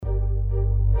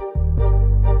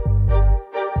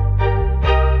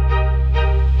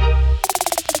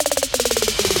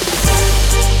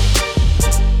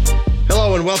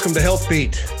welcome to Health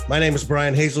Beat. My name is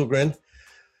Brian Hazelgren,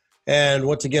 and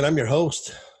once again, I'm your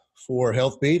host for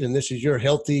Health Beat, and this is your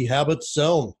Healthy Habits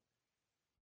Zone.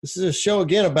 This is a show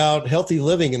again about healthy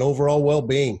living and overall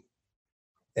well-being,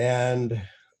 and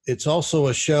it's also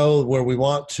a show where we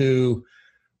want to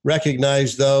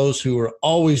recognize those who are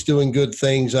always doing good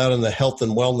things out in the health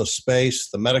and wellness space,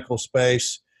 the medical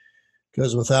space,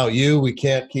 because without you, we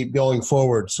can't keep going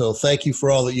forward. So thank you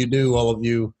for all that you do, all of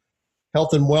you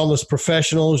health and wellness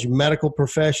professionals, medical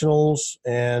professionals,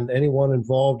 and anyone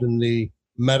involved in the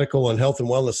medical and health and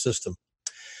wellness system.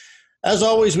 As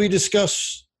always, we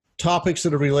discuss topics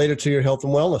that are related to your health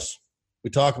and wellness. We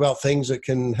talk about things that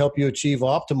can help you achieve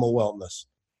optimal wellness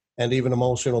and even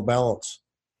emotional balance.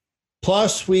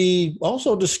 Plus, we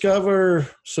also discover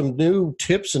some new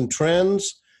tips and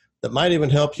trends that might even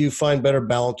help you find better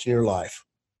balance in your life.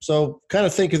 So kind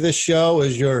of think of this show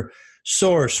as your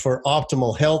source for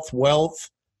optimal health,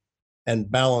 wealth, and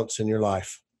balance in your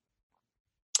life.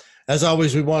 As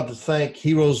always, we want to thank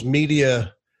Heroes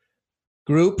Media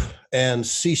Group and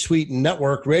C-Suite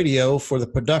Network Radio for the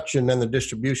production and the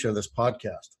distribution of this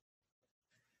podcast.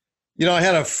 You know, I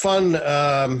had a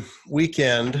fun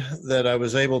weekend that I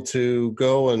was able to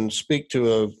go and speak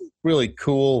to a really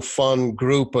cool, fun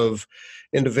group of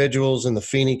individuals in the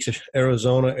Phoenix,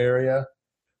 Arizona area.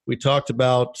 We talked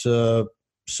about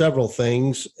several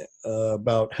things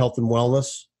about health and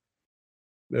wellness.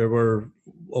 There were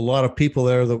a lot of people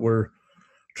there that were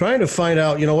trying to find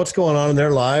out, you know, what's going on in their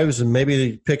lives and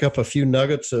maybe pick up a few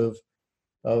nuggets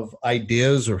of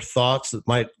ideas or thoughts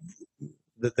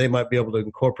that they might be able to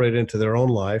incorporate into their own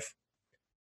life.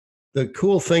 The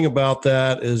cool thing about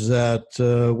that is that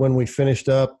when we finished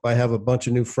up, I have a bunch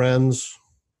of new friends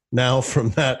now from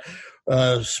that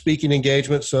speaking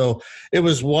engagement. So it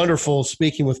was wonderful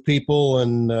speaking with people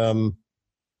and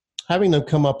having them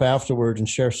come up afterwards and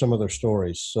share some of their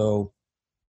stories. So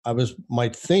my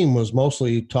theme was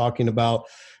mostly talking about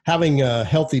having a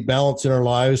healthy balance in our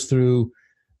lives through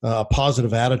a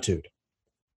positive attitude.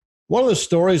 One of the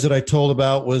stories that I told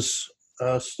about was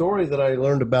a story that I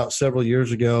learned about several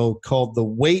years ago called The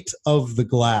Weight of the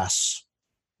Glass.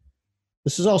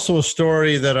 This is also a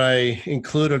story that I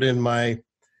included in my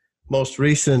most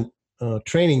recent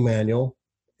training manual.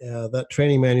 That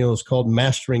training manual is called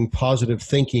Mastering Positive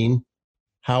Thinking.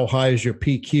 How high is your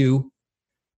PQ?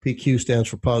 PQ stands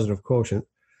for positive quotient.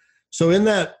 So in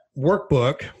that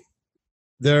workbook,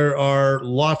 there are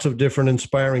lots of different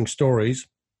inspiring stories.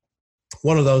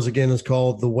 One of those, again, is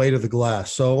called The Weight of the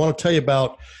Glass. So I want to tell you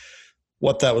about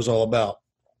what that was all about.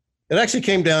 It actually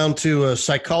came down to a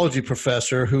psychology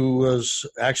professor who was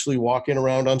actually walking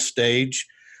around on stage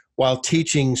while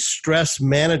teaching stress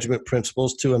management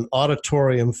principles to an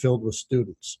auditorium filled with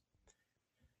students.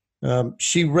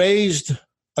 She raised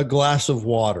a glass of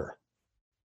water.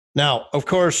 Now, of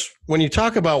course, when you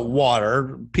talk about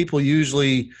water, people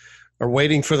usually are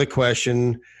waiting for the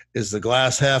question, is the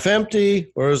glass half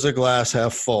empty or is the glass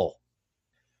half full?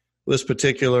 This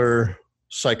particular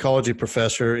psychology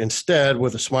professor, instead,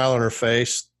 with a smile on her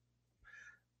face,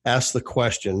 asked the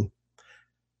question,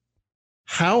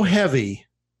 how heavy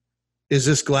is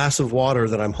this glass of water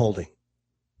that I'm holding?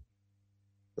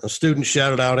 A student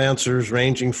shouted out answers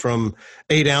ranging from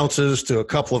 8 ounces to a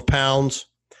couple of pounds.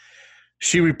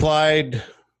 She replied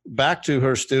back to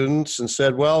her students and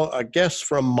said, well, I guess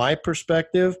from my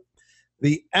perspective,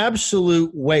 the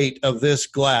absolute weight of this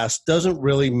glass doesn't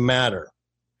really matter.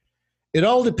 It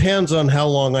all depends on how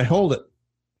long I hold it.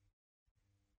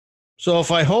 So if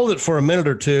I hold it for a minute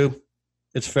or two,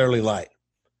 it's fairly light.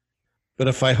 But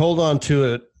if I hold on to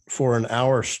it for an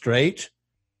hour straight,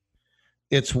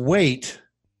 its weight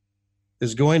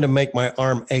is going to make my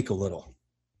arm ache a little.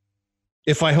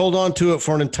 If I hold on to it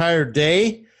for an entire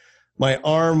day, my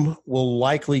arm will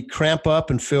likely cramp up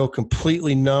and feel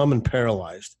completely numb and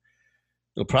paralyzed.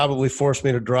 It'll probably force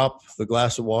me to drop the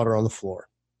glass of water on the floor.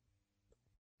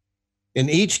 In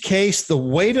each case, the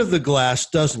weight of the glass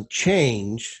doesn't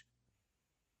change,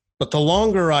 but the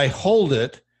longer I hold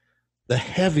it, the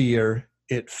heavier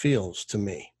it feels to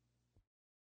me.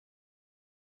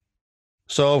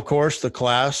 So, of course, the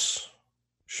class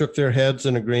shook their heads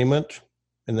in agreement,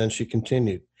 and then she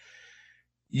continued.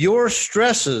 Your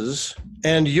stresses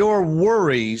and your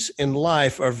worries in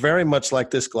life are very much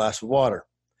like this glass of water.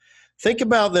 Think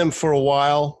about them for a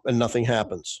while and nothing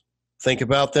happens. Think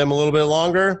about them a little bit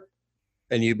longer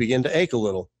and you begin to ache a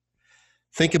little.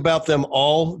 Think about them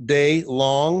all day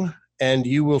long and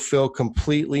you will feel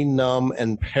completely numb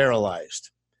and paralyzed.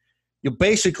 You'll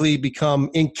basically become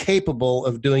incapable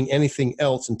of doing anything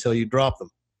else until you drop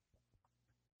them.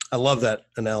 I love that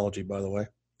analogy, by the way.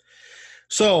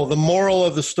 So the moral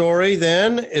of the story,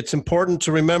 then, it's important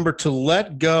to remember to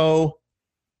let go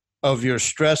of your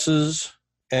stresses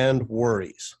and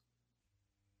worries.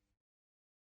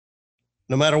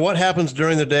 No matter what happens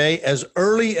during the day, as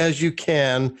early as you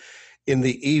can in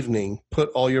the evening, put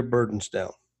all your burdens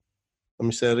down. Let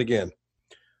me say it again.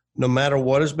 No matter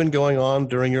what has been going on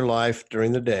during your life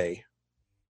during the day,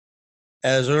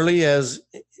 as early as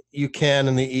you can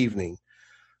in the evening,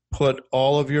 put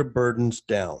all of your burdens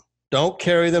down. Don't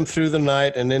carry them through the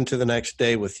night and into the next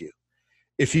day with you.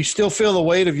 If you still feel the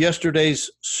weight of yesterday's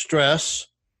stress,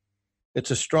 it's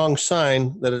a strong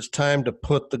sign that it's time to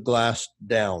put the glass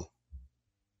down.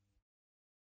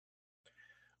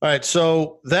 All right,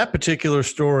 so that particular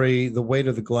story, The Weight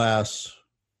of the Glass,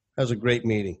 has a great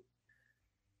meaning.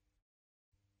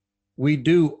 We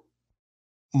do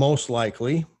most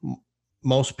likely,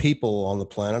 most people on the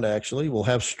planet actually, will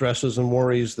have stresses and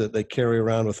worries that they carry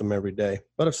around with them every day.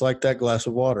 But it's like that glass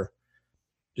of water.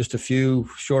 Just a few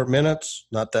short minutes,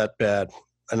 not that bad.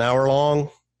 An hour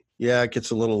long, yeah, it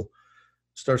gets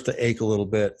starts to ache a little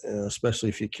bit, especially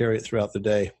if you carry it throughout the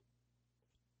day.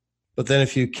 But then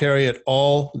if you carry it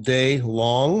all day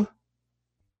long,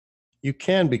 you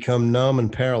can become numb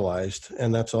and paralyzed,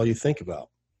 and that's all you think about.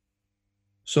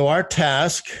 So our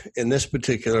task in this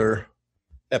particular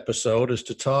episode is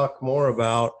to talk more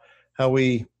about how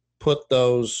we put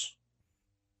those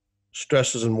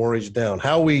stresses and worries down,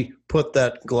 how we put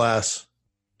that glass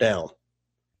down.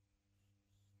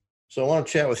 So I want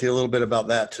to chat with you a little bit about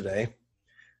that today.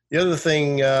 The other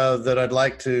thing that I'd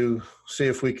like to see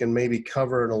if we can maybe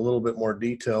cover in a little bit more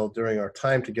detail during our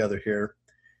time together here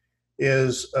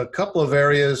is a couple of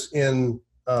areas in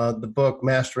the book,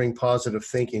 Mastering Positive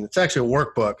Thinking. It's actually a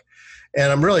workbook,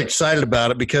 and I'm really excited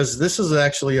about it because this is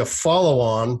actually a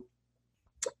follow-on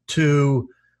to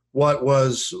what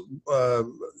was,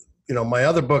 my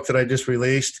other book that I just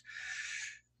released.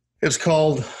 It's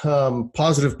called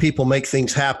Positive People Make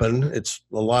Things Happen. It's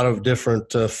a lot of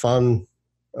different fun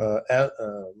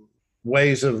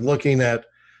ways of looking at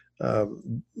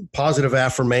positive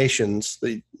affirmations.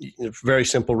 It's a very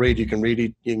simple read. You can read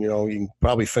it, you can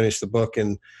probably finish the book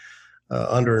in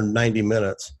under 90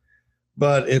 minutes.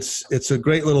 But it's a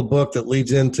great little book that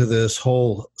leads into this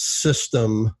whole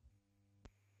system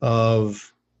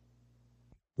of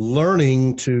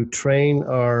learning to train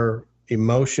our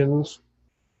emotions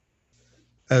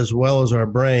as well as our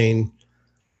brain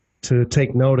to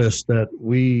take notice that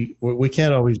we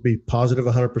can't always be positive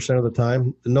 100% of the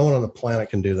time. No one on the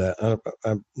planet can do that.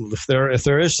 If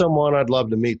there is someone, I'd love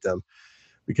to meet them,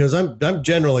 because I'm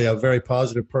generally a very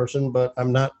positive person, but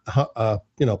I'm not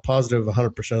positive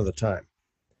 100% of the time.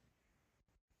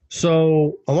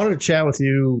 So I wanted to chat with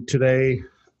you today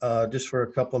just for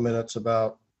a couple of minutes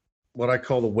about what I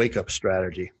call the wake-up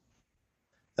strategy.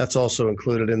 That's also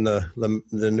included in the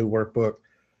new workbook,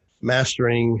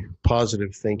 Mastering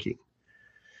Positive Thinking.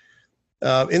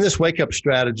 In this wake-up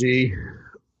strategy,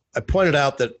 I pointed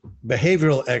out that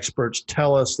behavioral experts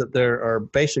tell us that there are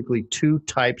basically two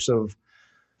types of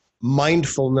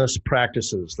mindfulness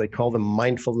practices. They call them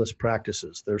mindfulness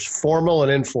practices. There's formal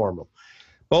and informal.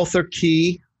 Both are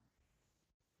key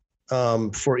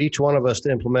for each one of us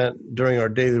to implement during our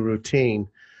daily routine.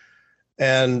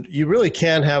 And you really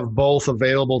can have both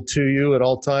available to you at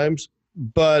all times,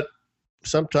 but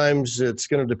sometimes it's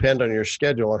going to depend on your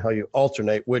schedule and how you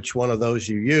alternate which one of those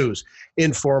you use,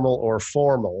 informal or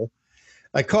formal.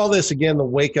 I call this, again, the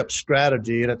wake-up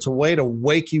strategy, and it's a way to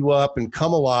wake you up and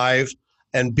come alive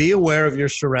and be aware of your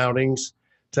surroundings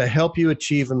to help you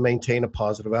achieve and maintain a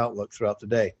positive outlook throughout the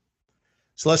day.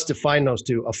 So let's define those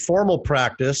two. A formal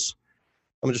practice,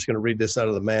 I'm just going to read this out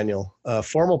of the manual.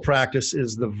 Formal practice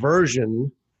is the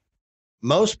version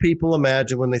most people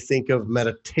imagine when they think of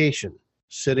meditation.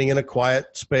 Sitting in a quiet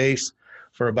space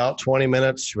for about 20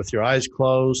 minutes with your eyes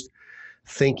closed,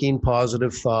 thinking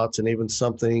positive thoughts, and even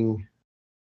something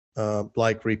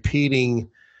like repeating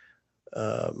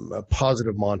a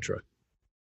positive mantra.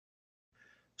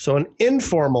 So an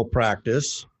informal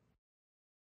practice,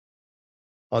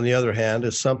 on the other hand,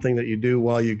 is something that you do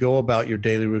while you go about your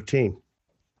daily routine.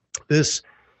 This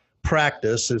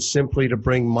practice is simply to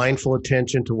bring mindful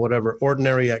attention to whatever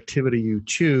ordinary activity you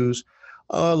choose,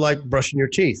 like brushing your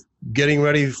teeth, getting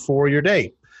ready for your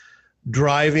day,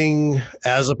 driving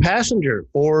as a passenger,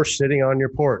 or sitting on your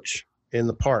porch in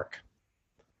the park.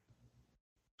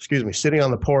 Sitting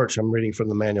on the porch. I'm reading from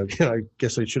the manual. I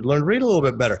guess I should learn to read a little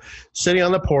bit better. Sitting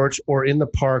on the porch or in the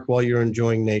park while you're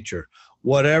enjoying nature.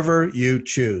 Whatever you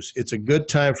choose. It's a good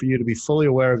time for you to be fully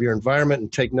aware of your environment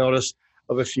and take notice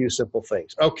of a few simple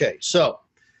things. Okay, so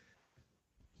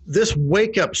this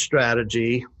wake-up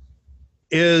strategy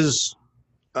is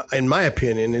in my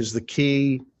opinion, is the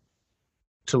key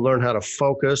to learn how to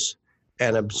focus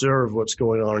and observe what's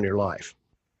going on in your life.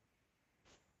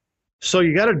 So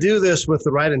you got to do this with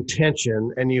the right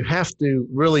intention, and you have to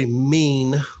really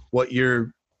mean what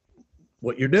you're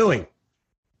doing.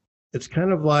 It's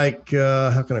kind of like,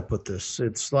 how can I put this?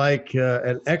 It's like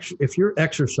if you're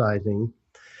exercising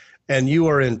and you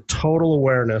are in total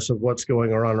awareness of what's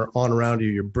going on around you,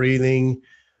 you're breathing,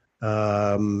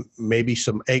 maybe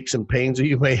some aches and pains that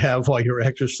you may have while you're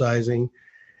exercising.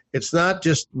 It's not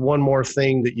just one more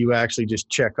thing that you actually just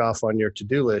check off on your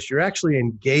to-do list. You're actually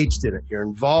engaged in it. You're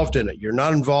involved in it. You're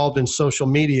not involved in social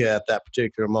media at that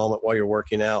particular moment while you're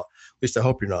working out. At least I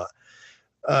hope you're not.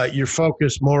 You're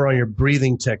focused more on your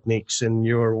breathing techniques and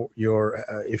your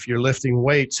if you're lifting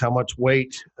weights, how much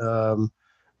weight,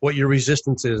 what your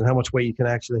resistance is, and how much weight you can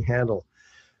actually handle.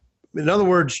 In other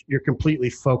words, you're completely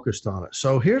focused on it.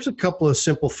 So here's a couple of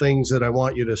simple things that I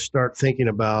want you to start thinking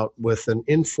about with an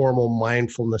informal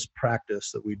mindfulness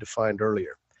practice that we defined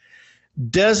earlier.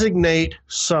 Designate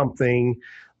something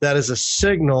that is a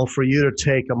signal for you to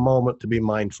take a moment to be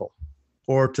mindful,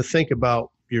 or to think about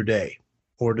your day,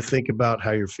 or to think about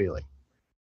how you're feeling.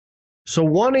 So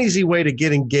one easy way to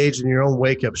get engaged in your own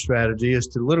wake-up strategy is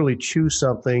to literally choose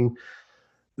something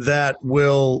that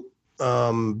will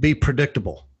be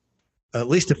predictable, at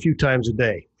least a few times a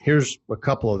day. Here's a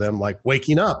couple of them, like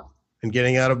waking up and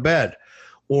getting out of bed,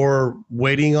 or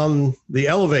waiting on the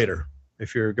elevator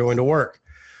if you're going to work,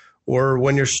 or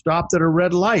when you're stopped at a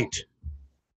red light,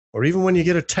 or even when you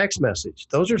get a text message.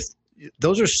 Those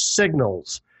are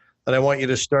signals that I want you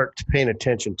to start paying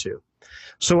attention to.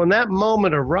 So when that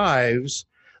moment arrives,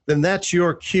 then that's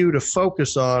your cue to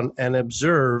focus on and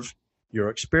observe your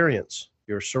experience,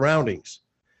 your surroundings.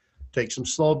 Take some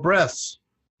slow breaths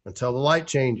until the light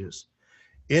changes.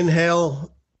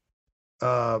 Inhale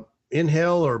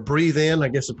or breathe in. I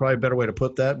guess it's probably a better way to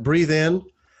put that. Breathe in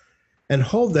and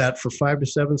hold that for 5 to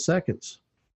 7 seconds.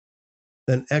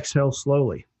 Then exhale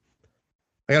slowly.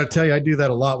 I got to tell you, I do that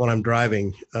a lot when I'm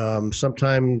driving.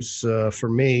 Sometimes for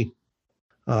me,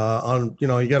 you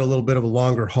got a little bit of a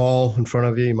longer haul in front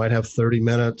of you. You might have 30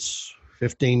 minutes,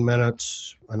 15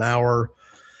 minutes, an hour,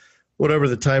 whatever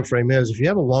the time frame is. If you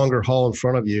have a longer haul in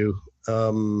front of you,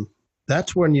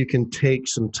 that's when you can take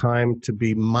some time to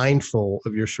be mindful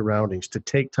of your surroundings, to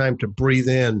take time to breathe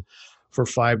in for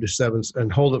 5 to 7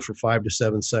 and hold it for 5 to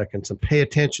 7 seconds and pay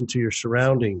attention to your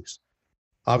surroundings.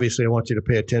 Obviously, I want you to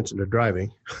pay attention to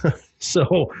driving.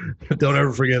 So don't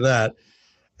ever forget that.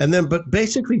 And then, but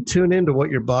basically tune into what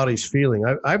your body's feeling.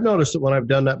 I've noticed that when I've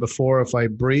done that before, if I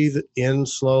breathe in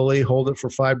slowly, hold it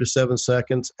for 5 to 7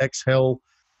 seconds, exhale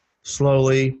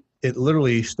slowly, it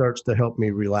literally starts to help me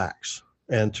relax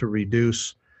and to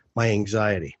reduce my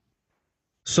anxiety.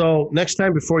 So next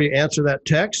time before you answer that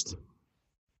text,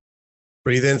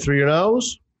 breathe in through your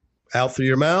nose, out through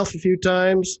your mouth a few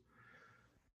times,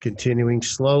 continuing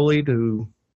slowly to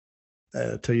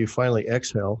till you finally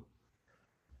exhale.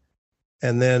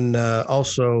 And then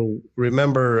also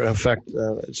remember, in fact,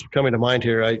 it's coming to mind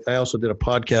here, I also did a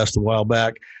podcast a while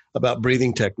back about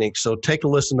breathing techniques. So take a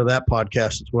listen to that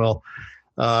podcast as well,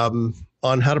 on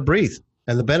how to breathe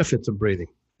and the benefits of breathing.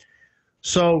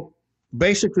 So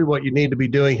basically what you need to be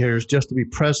doing here is just to be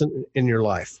present in your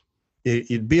life.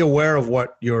 You'd be aware of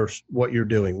what you're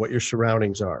doing, what your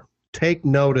surroundings are. Take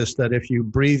notice that if you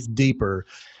breathe deeper,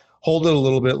 hold it a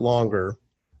little bit longer,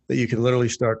 that you can literally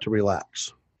start to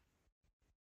relax.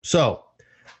 So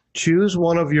choose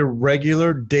one of your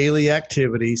regular daily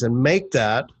activities and make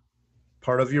that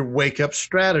part of your wake-up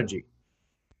strategy.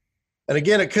 And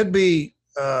again, it could be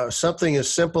something as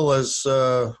simple as,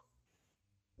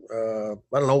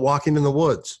 walking in the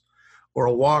woods or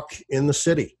a walk in the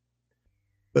city.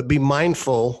 But be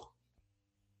mindful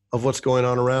of what's going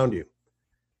on around you.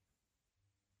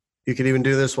 You could even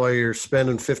do this while you're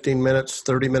spending 15 minutes,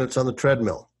 30 minutes on the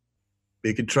treadmill.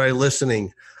 You could try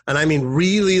listening, and I mean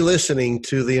really listening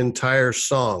to the entire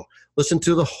song. Listen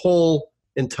to the whole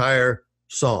entire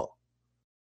song.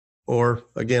 Or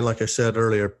again, like I said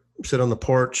earlier, sit on the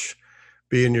porch,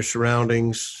 be in your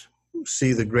surroundings,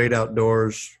 see the great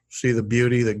outdoors, see the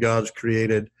beauty that God's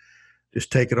created.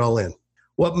 Just take it all in.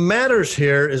 What matters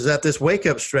here is that this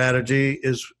wake-up strategy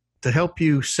is to help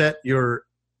you set your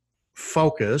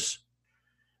focus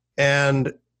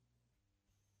and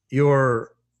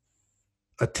your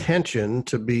attention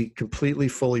to be completely,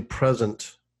 fully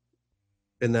present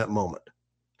in that moment.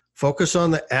 Focus on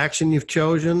the action you've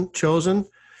chosen.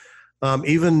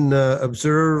 Even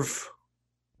observe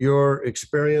your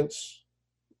experience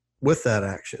with that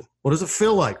action. What does it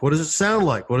feel like? What does it sound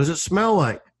like? What does it smell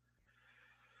like?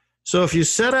 So if you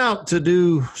set out to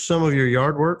do some of your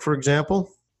yard work, for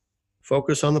example,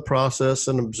 focus on the process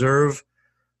and observe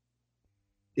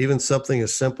even something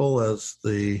as simple as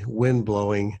the wind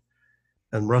blowing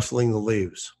and rustling the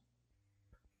leaves.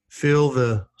 Feel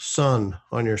the sun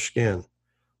on your skin.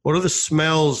 What are the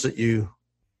smells that you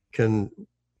can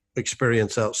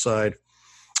experience outside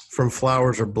from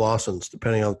flowers or blossoms,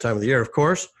 depending on the time of the year, of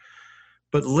course,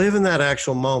 but live in that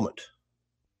actual moment.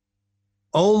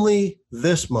 Only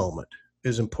this moment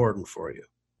is important for you.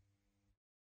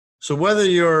 So whether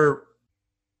your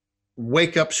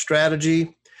wake-up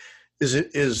strategy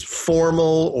is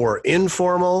formal or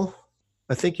informal,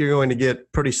 I think you're going to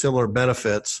get pretty similar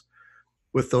benefits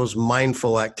with those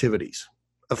mindful activities,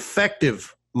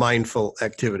 effective mindful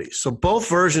activities. So both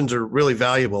versions are really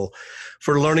valuable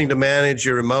for learning to manage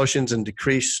your emotions and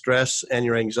decrease stress and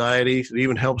your anxiety. It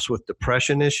even helps with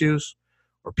depression issues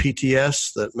or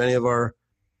PTS that many of our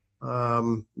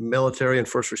military and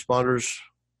first responders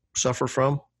suffer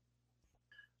from.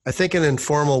 I think an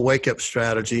informal wake-up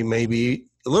strategy may be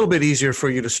a little bit easier for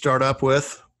you to start up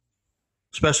with,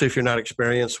 especially if you're not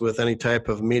experienced with any type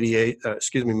of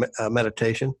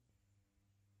meditation.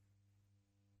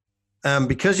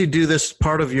 Because you do this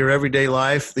part of your everyday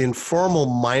life, the informal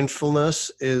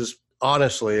mindfulness is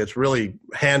honestly, it's really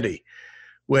handy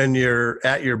when you're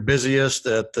at your busiest,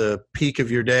 at the peak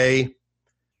of your day.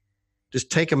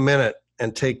 Just take a minute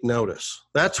and take notice.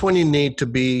 That's when you need to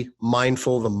be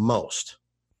mindful the most.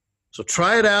 So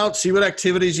try it out, see what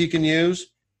activities you can use,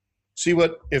 see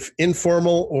what, if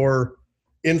informal or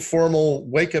informal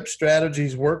wake-up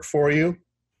strategies work for you.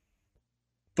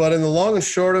 But in the long and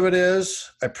short of it is,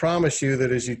 I promise you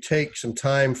that as you take some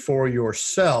time for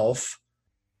yourself,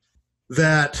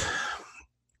 that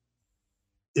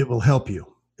it will help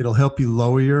you. It'll help you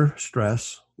lower your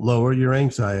stress, lower your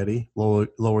anxiety,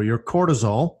 lower your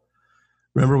cortisol.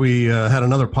 Remember, we had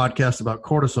another podcast about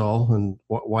cortisol and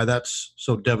why that's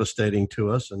so devastating to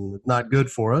us and not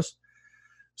good for us.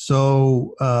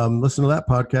 So listen to that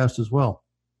podcast as well.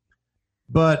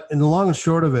 But in the long and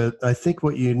short of it, I think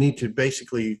what you need to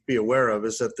basically be aware of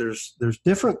is that there's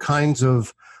different kinds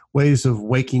of ways of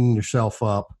waking yourself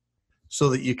up so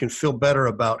that you can feel better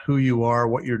about who you are,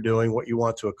 what you're doing, what you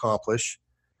want to accomplish.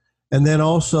 And then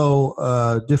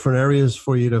also different areas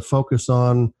for you to focus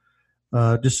on,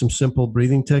 just some simple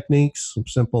breathing techniques, some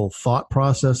simple thought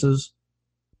processes.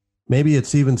 Maybe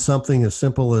it's even something as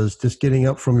simple as just getting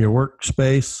up from your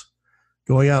workspace,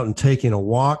 going out and taking a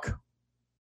walk,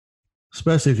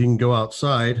 especially if you can go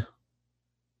outside.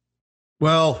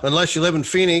 Well, unless you live in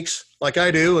Phoenix, like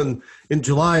I do, and in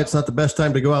July, it's not the best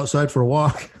time to go outside for a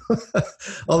walk.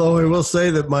 Although I will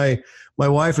say that my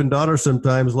wife and daughter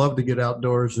sometimes love to get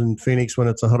outdoors in Phoenix when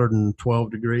it's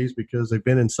 112 degrees because they've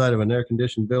been inside of an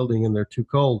air-conditioned building and they're too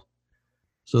cold.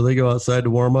 So they go outside to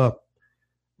warm up.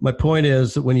 My point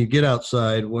is that when you get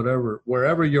outside,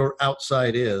 wherever your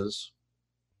outside is,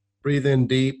 breathe in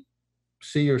deep,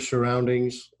 see your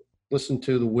surroundings, listen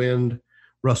to the wind,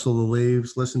 rustle the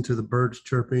leaves, listen to the birds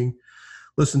chirping,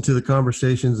 listen to the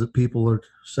conversations that people are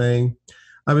saying.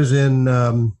 I was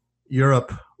in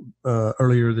Europe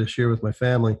earlier this year with my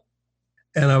family,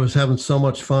 and I was having so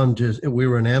much fun. We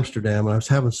were in Amsterdam, and I was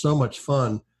having so much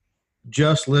fun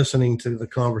just listening to the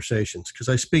conversations because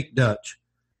I speak Dutch.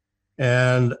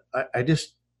 And I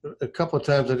just, a couple of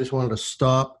times I just wanted to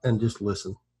stop and just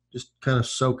listen, just kind of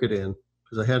soak it in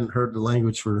because I hadn't heard the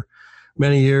language for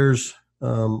many years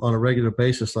on a regular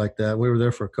basis like that. We were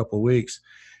there for a couple of weeks.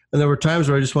 And there were times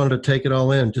where I just wanted to take it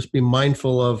all in, just be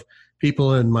mindful of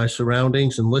people in my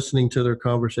surroundings and listening to their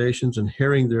conversations and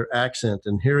hearing their accent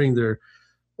and hearing their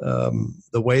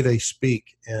the way they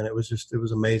speak. And it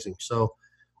was amazing. So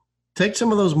take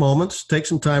some of those moments, take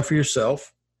some time for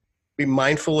yourself, be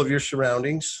mindful of your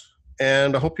surroundings,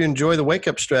 and I hope you enjoy the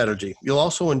wake-up strategy. You'll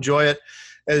also enjoy it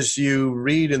as you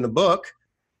read in the book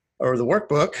or the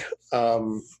workbook,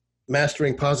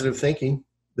 Mastering Positive Thinking,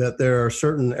 that there are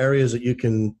certain areas that you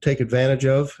can take advantage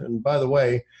of. And by the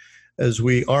way, as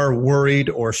we are worried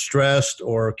or stressed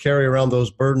or carry around those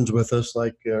burdens with us,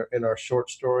 like in our short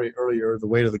story earlier, The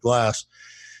Weight of the Glass,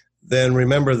 then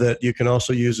remember that you can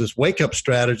also use this wake-up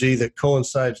strategy that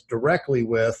coincides directly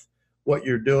with what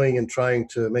you're doing and trying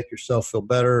to make yourself feel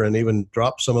better and even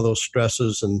drop some of those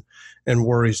stresses and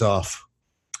worries off.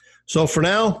 So for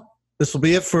now, this will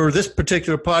be it for this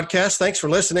particular podcast. Thanks for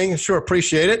listening. I sure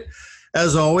appreciate it.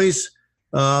 As always,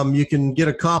 you can get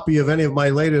a copy of any of my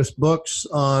latest books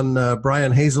on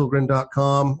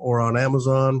brianhazelgren.com or on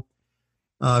Amazon.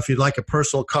 If you'd like a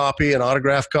personal copy, an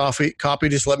autographed copy,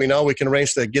 just let me know. We can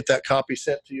arrange to get that copy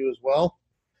sent to you as well.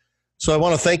 So I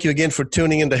want to thank you again for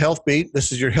tuning into Health Beat.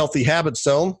 This is your Healthy Habits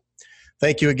Zone.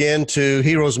 Thank you again to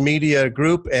Heroes Media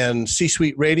Group and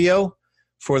C-Suite Radio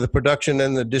for the production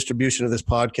and the distribution of this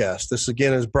podcast. This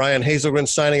again is Brian Hazelgren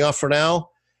signing off for now.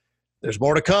 There's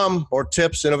more to come, more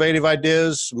tips, innovative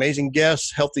ideas, amazing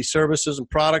guests, healthy services and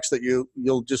products that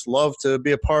you'll just love to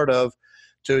be a part of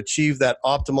to achieve that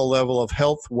optimal level of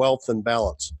health, wealth, and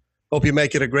balance. Hope you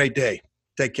make it a great day.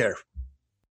 Take care.